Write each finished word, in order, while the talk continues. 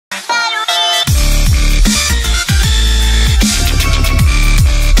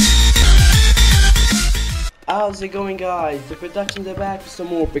how's it going, guys? The productions are back with some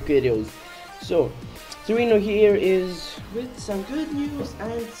more quick videos. So, Torrino here is with some good news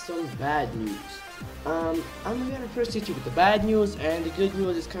and some bad news. I'm gonna first hit you with the bad news, and the good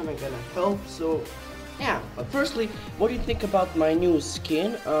news is kinda gonna help. So, yeah. But firstly, what do you think about my new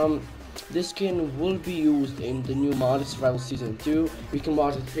skin? This skin will be used in the new Modern Survival Season 2. We can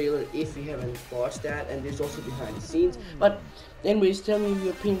watch the trailer if you haven't watched that, and there's also behind the scenes. But anyways, tell me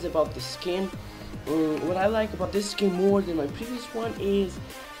your opinions about the skin. What I like about this skin more than my previous one is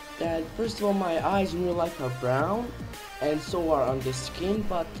that, first of all, my eyes in real life are brown, and so are on this skin,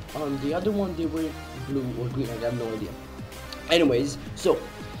 but on the other one they were blue or green. I have no idea. Anyways, so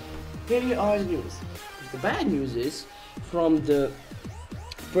here are the news. The bad news is from the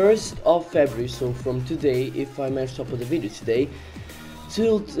 1st of February, so from today, if I manage to upload a video today,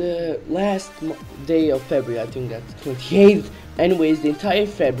 till the last day of February, I think that's 28th. Anyways, the entire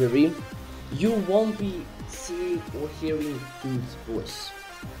February, you won't be seeing or hearing Dude's voice.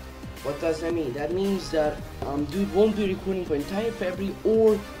 What does that mean? That means that Dude won't be recording for entire February,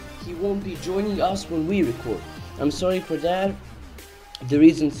 or he won't be joining us when we record. I'm sorry for that. The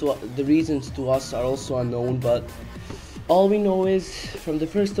reasons to us are also unknown, but all we know is from the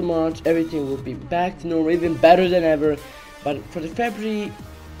 1st of March everything will be back to normal, even better than ever. But for the February,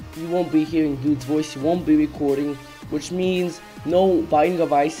 you won't be hearing Dude's voice, you won't be recording, which means no Binding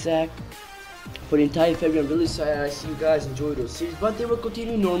of Isaac for the entire February. I'm really sorry. I see you guys enjoy those series, but they will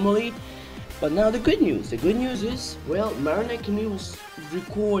continue normally. But now the good news is, well, Marinek and me will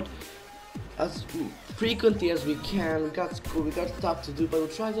record as frequently as we can. We got school, we got stuff to do, but we'll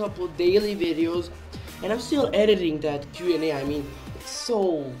try to upload daily videos. And I'm still editing that Q&A. I mean, it's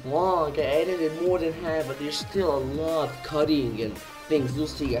so long. I edited more than half, but there's still a lot of cutting and things. You'll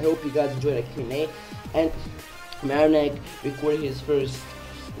see. I hope you guys enjoy that Q&A. And Marinek recorded his first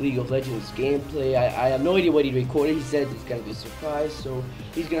League of Legends gameplay. I have no idea what he recorded. He said it's gonna be a surprise, so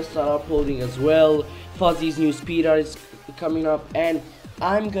he's gonna start uploading as well. Fuzzy's new speed art is coming up, and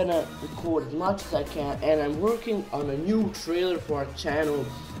I'm gonna record as much as I can. And I'm working on a new trailer for our channel.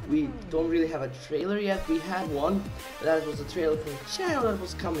 We don't really have a trailer yet. We had one, but that was a trailer for the channel that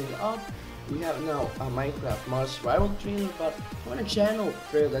was coming up. We have now a Minecraft Modern Survival trailer, but on a channel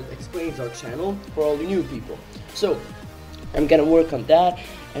trailer that explains our channel for all the new people. So I'm gonna work on that,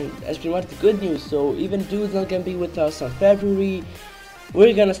 and that's pretty much the good news. So even Dude's not gonna be with us on February,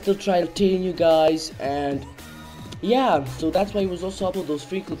 we're gonna still try to entertain you guys. And yeah, so that's why he was also upload those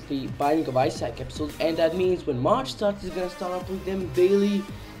frequently Binding of Isaac episodes, and that means when March starts, he's gonna start uploading them daily,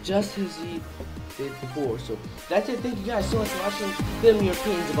 just as he did before. So that's it. Thank you guys so much for watching. Tell me your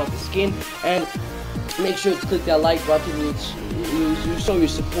opinions about the skin, and make sure to click that like button. You show your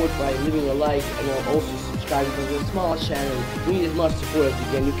support by leaving a like, and also subscribing to the small channel. We need as much support as we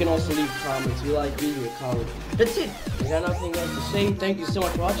can. You can also leave comments. We like reading your comments. That's it. I got nothing else to say. Thank you so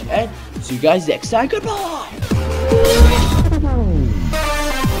much for watching, and see you guys next time. Goodbye.